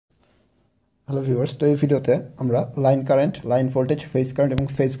Hello viewers, তো এই ভিডিওতে আমরা line current, line voltage, phase current এবং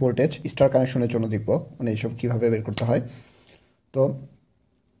ফেজ ভোল্টেজ স্টার কানেকশনের জন্য দেখব, মানে এইসব কীভাবে বের করতে হয়। তো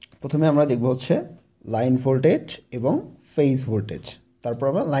প্রথমে আমরা দেখব হচ্ছে লাইন ভোল্টেজ এবং ফেজ ভোল্টেজ, তারপর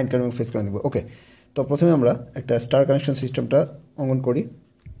আমরা লাইন কারেন্ট এবং ফেজ কারেন্ট দেখব। ওকে, তো প্রথমে আমরা একটা স্টার কানেকশন সিস্টেমটা অঙ্কন করি।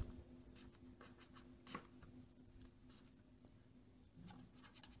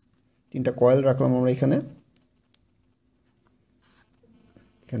 তিনটা কয়েল রাখলাম আমরা এখানে,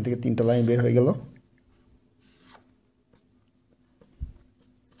 এখান থেকে তিনটা লাইন বের হয়ে গেল।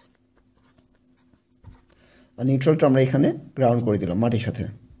 আর নিউট্রালটা আমরা এখানে গ্রাউন্ড করে দিলাম মাটির সাথে,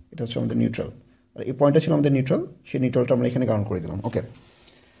 এটা হচ্ছে আমাদের নিউট্রাল। আর এই পয়েন্টটা ছিল আমাদের নিউট্রাল, সেই নিউট্রালটা আমরা এখানে গ্রাউন্ড করে দিলাম। ওকে,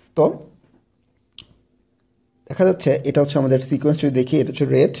 তো দেখা যাচ্ছে এটা হচ্ছে আমাদের সিকোয়েন্স। যদি দেখি, এটা হচ্ছে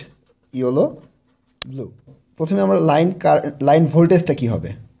রেড, ইয়েলো, ব্লু। প্রথমে আমরা লাইন ভোল্টেজটা কী হবে,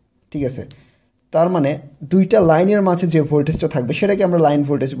 ঠিক আছে। তার মানে দুইটা লাইনের মাঝে যে ভোল্টেজটা থাকবে সেটাকে আমরা লাইন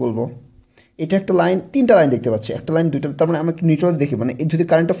ভোল্টেজ বলবো। এটা একটা লাইন, তিনটা লাইন দেখতে পাচ্ছি, একটা লাইন দুইটা, তার মানে আমরা একটু নিউট্রাল দেখি, মানে যদি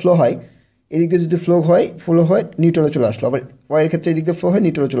কারেন্টটা ফ্লো হয় এদিক দিয়ে, যদি ফ্লো হয় নিউট্রালে চলে আসলো, আবার ওয়াইয়ের ক্ষেত্রে এদিক দিয়ে ফ্লো হয়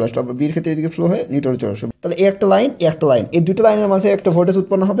নিউট্রালে চলে আসলো, আবার বিয়ের ক্ষেত্রে এদিকে ফ্লো হয় নিউট্রালে চলে আসলো। তাহলে এই একটা লাইন, এই দুটো লাইনের মাঝে একটা ভোল্টেজ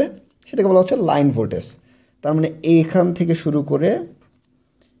উৎপন্ন হবে, সেটাকে বলা হচ্ছে লাইন ভোল্টেজ। তার মানে এইখান থেকে শুরু করে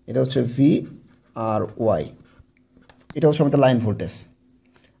এটা হচ্ছে ভি আর ওয়াই, এটা হচ্ছে আমাদের লাইন ভোল্টেজ।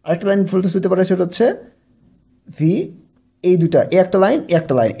 আরেকটা লাইন ভোল্টেজ হতে পারে, সেটা হচ্ছে ভি, এই দুটা, একটা লাইন,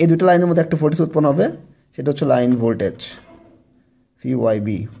 এই দুটো লাইনের মধ্যে একটা ভোল্টেজ উৎপন্ন হবে, সেটা হচ্ছে line voltage, V Y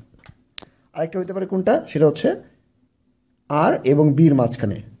B. আরেকটা হতে পারে কোনটা, সেটা হচ্ছে আর এবং বির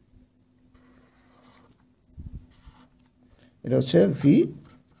মাঝখানে, এটা হচ্ছে ভি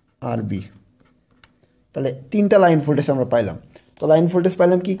আর বি। তাহলে তিনটা লাইন ভোল্টেজ আমরা পাইলাম। তো লাইন ভোল্টেজ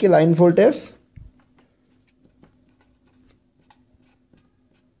পাইলাম কি কি? লাইন ভোল্টেজ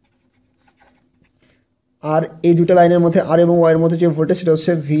আর এই দুটো লাইনের মধ্যে, আর এবং ওয়াইয়ের মধ্যে যে ভোল্টেজ, সেটা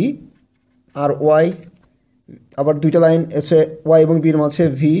হচ্ছে ভি আর ওয়াই। আবার দুইটা লাইন হচ্ছে ওয়াই এবং বির মাঝে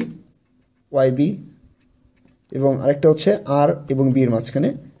ভি ওয়াই বি, এবং আরেকটা হচ্ছে আর এবং বির মাঝখানে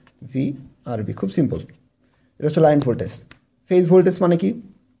ভি আর বি। খুব সিম্পল, এটা হচ্ছে লাইন ভোল্টেজ। ফেজ ভোল্টেজ মানে কি?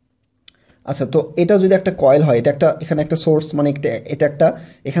 আচ্ছা, তো এটা যদি একটা কয়েল হয়, এটা একটা, এখানে একটা সোর্স, মানে এটা একটা,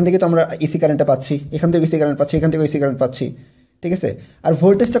 এখান থেকে তো আমরা এসি কারেন্টটা পাচ্ছি, এখান থেকে এসি কারেন্ট পাচ্ছি, এখান থেকে এসি কারেন্ট পাচ্ছি, ঠিক আছে। আর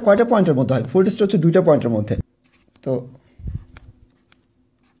ভোল্টেজটা কয়টা পয়েন্টের মধ্যে হয়? ভোল্টেজটা হচ্ছে দুইটা পয়েন্টের মধ্যে। তো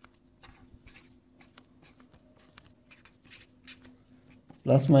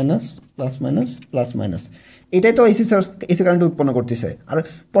plus minus, plus minus, plus minus, এটাই তো এসি কারেন্ট উৎপন্ন করতেছে। আর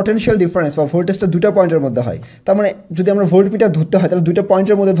পটেনশিয়াল ডিফারেন্স বা ভোল্টেজটা দুটো পয়েন্টের মধ্যে হয়। তার মানে যদি আমরা ভোল্টমিটার ধরতে হয়, তাহলে দুটো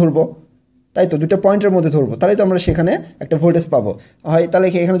পয়েন্টের মধ্যে ধরবো, তাই তো, দুটো পয়েন্টের মধ্যে ধরবো, তাহলে তো আমরা সেখানে একটা ভোল্টেজ পাবো। হয় তাহলে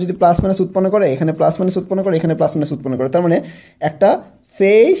এখানে যদি প্লাস মাইনাস উৎপন্ন করে, এখানে প্লাস মাইনাস উৎপন্ন করে, এখানে প্লাস মাইনাস উৎপন্ন করে, তার মানে একটা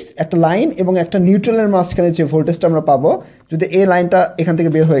ফেজ, একটা লাইন এবং একটা নিউট্রালের মাঝখানে যে ভোল্টেজটা আমরা পাবো, যদি এই লাইনটা এখান থেকে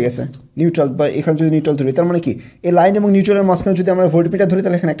বের হয়ে গেছে নিউট্রাল, বা এখানে যদি নিউট্রাল ধরি, তার মানে কি এই লাইন এবং নিউট্রালের মাঝখানে যদি আমরা ভোল্টমিটার ধরি,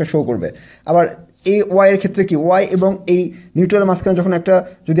 তাহলে এখানে একটা শো করবে। আবার এই ওয়াইয়ের ক্ষেত্রে কি, ওয়াই এবং এই নিউট্রালের মাঝখানে যখন একটা,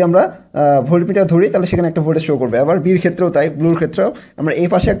 যদি আমরা ভোল্টমিটার ধরি, তাহলে সেখানে একটা ভোল্টেজ শো করবে। আবার বির ক্ষেত্রেও তাই, ব্লুর ক্ষেত্রেও আমরা এই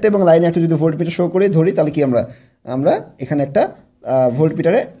পাশে একটা এবং লাইনে একটা যদি ভোল্টমিটার শো করে ধরি, তাহলে কি আমরা এখানে একটা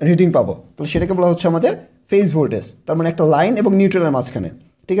ভোল্টমিটারে রিডিং পাবো। তো সেটাকে বলা হচ্ছে আমাদের ফেজ ভোল্টেজ। তার মানে একটা লাইন এবং নিউট্রালের মাঝখানে,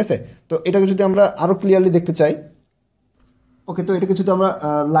 ঠিক আছে। তো এটাকে যদি আমরা আরও ক্লিয়ারলি দেখতে চাই, ওকে, তো এটাকে যদি আমরা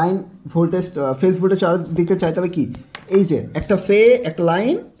লাইন ভোল্টেজ, ফেজ ভোল্টেজ আর দেখতে চাই, তাহলে কি, এই যে একটা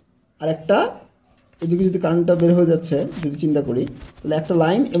লাইন আর একটা, এদিকে যদি কারেন্টটা বের হয়ে যাচ্ছে যদি চিন্তা করি, তাহলে একটা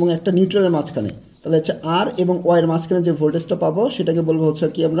লাইন এবং একটা নিউট্রালের মাঝখানে, তাহলে হচ্ছে আর এবং ওয়াইয়ের মাঝখানে যে ভোল্টেজটা পাবো, সেটাকে বলবো হচ্ছে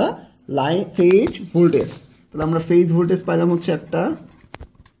কি আমরা লাইন ফেজ ভোল্টেজ। তাহলে আমরা ফেজ ভোল্টেজ পাইলাম হচ্ছে একটা,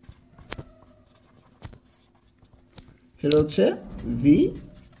 সেটা হচ্ছে ভি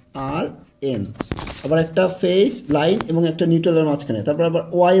আর এন। আবার একটা ফেজ, লাইন এবং একটা নিউট্রালের মাঝখানে, তারপর আবার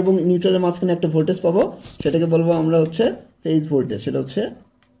ওয়াই এবং নিউট্রালের মাঝখানে একটা ভোল্টেজ পাবো, সেটাকে বলবো আমরা হচ্ছে ফেজ ভোল্টেজ, সেটা হচ্ছে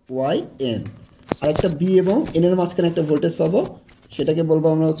ওয়াই এন। আর একটা বি এবং এন এর মাঝখানে একটা ভোল্টেজ পাবো, সেটাকে বলবো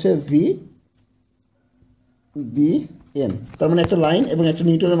আমরা হচ্ছে ভি বি এন। তার মানে একটা লাইন এবং একটা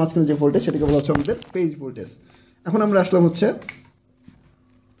নিউট্রালের মাঝখানে যে ভোল্টেজ, সেটাকে বলা হচ্ছে আমাদের ফেজ ভোল্টেজ। এখন আমরা আসলাম হচ্ছে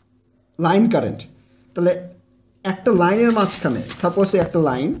লাইন কারেন্ট। তাহলে একটা লাইনের মাঝখানে, সাপোজ একটা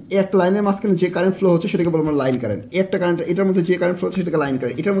লাইন, এই একটা লাইনের মাঝখানে যে কারেন্ট ফ্লো হচ্ছে, সেটাকে বলবো আমরা লাইন কারেন্ট। একটা কারেন্ট, এটার মধ্যে যে কারেন্ট ফ্লো হচ্ছে সেটাকে লাইন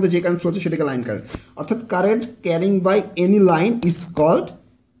কারেন্ট, এটার মধ্যে যে কারেন্ট ফ্লো হচ্ছে সেটাকে লাইন কারেন্ট। অর্থাৎ current carrying by any line is called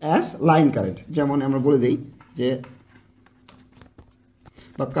as line current. যেমন আমরা বলে দিই যে,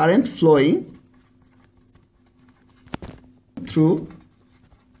 বা current flowing through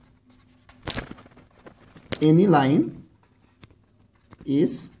any line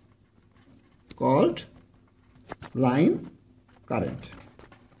is called line current.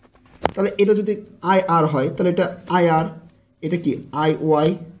 তাহলে এটা যদি আই আর হয়, তাহলে এটা আই আর, এটা কি আই ওয়াই,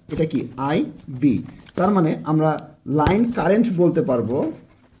 এটা কি আই বি। তার মানে আমরা লাইন কারেন্ট বলতে পারবো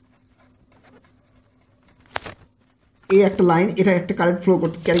এই একটা লাইন, এটা একটা কারেন্ট ফ্লো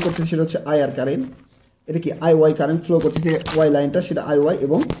করতে ক্যারি করতেছে, সেটা হচ্ছে আই আর কারেন্ট। এটা কি আই ওয়াই কারেন্ট ফ্লো করতেছে, ওয়াই লাইনটা সেটা আই ওয়াই,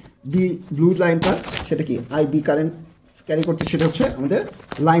 এবং বি ব্লু লাইনটা সেটা কি আই বি কারেন্ট ক্যারি করছে, সেটা হচ্ছে আমাদের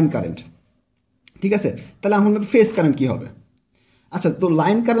লাইন কারেন্ট। ঠিক আছে, তাহলে আমাদের ফেজ কারেন্ট কী হবে? আচ্ছা, তো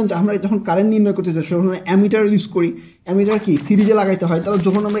লাইন কারেন্ট আমরা যখন কারেন্ট নির্ণয় করতে চাই তখন অ্যামিটার ইউজ করি। অ্যামিটার কি সিরিজে লাগাইতে হয়, তাহলে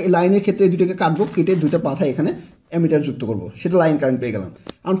যখন আমরা এই লাইনের ক্ষেত্রে দুটোকে কাটবো, কেটে দুটো পাথায় এখানে অ্যামিটার যুক্ত করবো, সেটা লাইন কারেন্ট পেয়ে গেলাম।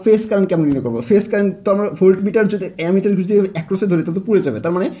 আর ফেজ কারেন্ট কেমন নির্ণয় করবো? ফেজ কারেন্ট তো আমরা ভোল্ট মিটার যদি অ্যামিটার যদি অ্যাক্রসে ধরি তাহলে তো পুড়ে যাবে।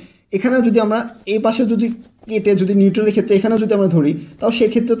 তার মানে এখানে যদি আমরা এই পাশে যদি কেটে যদি নিউট্রালের ক্ষেত্রে এখানেও যদি আমরা ধরি, তাও সেই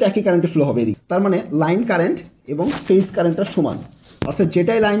ক্ষেত্রে তো একই কারেন্টে ফ্লো হবে এদিকে। তার মানে লাইন কারেন্ট এবং ফেজ কারেন্টটা সমান, অর্থাৎ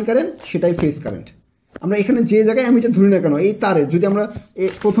যেটাই লাইন কারেন্ট সেটাই ফেজ কারেন্ট। আমরা এখানে যে জায়গায় অ্যামিটার ধরি না কেন, এই তারের যদি আমরা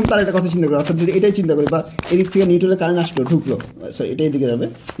প্রথম তারের কথা চিন্তা করি, অর্থাৎ যদি এটাই চিন্তা করি, বা এদিক থেকে নিউট্রালের কারেন্ট আসলো ঢুকলো, সরি এটা এদিকে যাবে,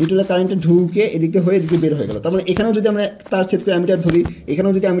 নিউট্রালের কারেন্টে ঢুকে এদিকে হয়ে এদিকে বের হয়ে গেল। তার মানে এখানেও যদি আমরা তার ক্ষেত্রে অ্যামিটার ধরি,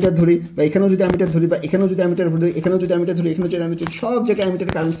 এখানেও যদি অ্যামিটার ধরি, বা এখানেও যদি অ্যামিটার ধরি, বা এখানেও যদি অ্যামিটার ধরি, এখানেও যদি অ্যামিটার ধরি, এখানেও যদি অ্যামিটার, সব জায়গায়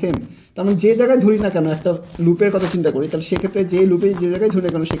অ্যামিটারের কারেন্ট সেম। তার মানে যে জায়গায় ধরি না কেন, একটা লুপের কথা চিন্তা করি, তাহলে সেক্ষেত্রে যে লুপে যে জায়গায় ধরি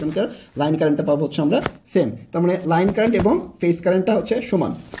না কেন সেখানকার লাইন কারেন্টটা পাবো হচ্ছে আমরা সেম। তার মানে লাইন কারেন্ট এবং ফেজ কারেন্টটা হচ্ছে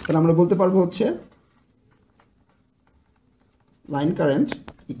সমান। তাহলে আমরা বলতে পারবো হচ্ছে line current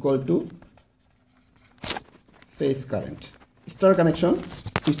equal to phase current. Star connection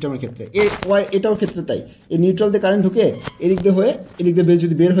সিস্টেমের ক্ষেত্রে এটাও ক্ষেত্রে তাই, এই নিউট্রাল দিয়ে কারেন্ট ঢুকে এদিক দিয়ে হয়ে এদিক দিয়ে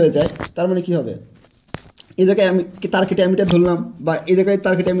যদি বের হয়ে যায়, তার মানে কি হবে, এই জায়গায় আমি তার কেটে অ্যামিটার ধরলাম, বা এই জায়গায়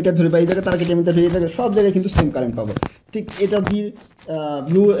তার কেটে অ্যামিটার ধরি, বা এই জায়গায় তার কেটে অ্যামিটার ধরি, এই জায়গায় সব জায়গায় কিন্তু সেম কারেন্ট পাবো। ঠিক এটা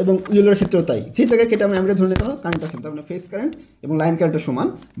ব্লু এবং ইয়েলোর ক্ষেত্রেও তাই, যে জায়গায় কেটে আমরা অ্যামিটার ধরে নিতে হবে কারেন্টটা সেম। তার মানে ফেজ কারেন্ট এবং লাইন কারেন্টের সমান,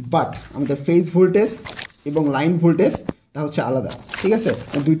 বাট আমাদের ফেজ ভোল্টেজ এবং লাইন ভোল্টেজটা হচ্ছে আলাদা। ঠিক আছে,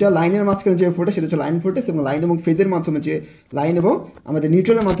 দুইটা লাইনের মাঝখানে যে ভোল্টেজ সেটা হচ্ছে লাইন ভোল্টেজ, এবং লাইন এবং ফেজের মাধ্যমে যে লাইন এবং আমাদের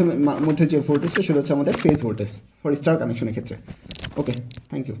নিউট্রালের মধ্যে যে ভোল্টেজটা সেটা হচ্ছে আমাদের ফেজ ভোল্টেজ ফর স্টার কানেকশনের ক্ষেত্রে। ওকে,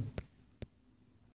 থ্যাংক ইউ।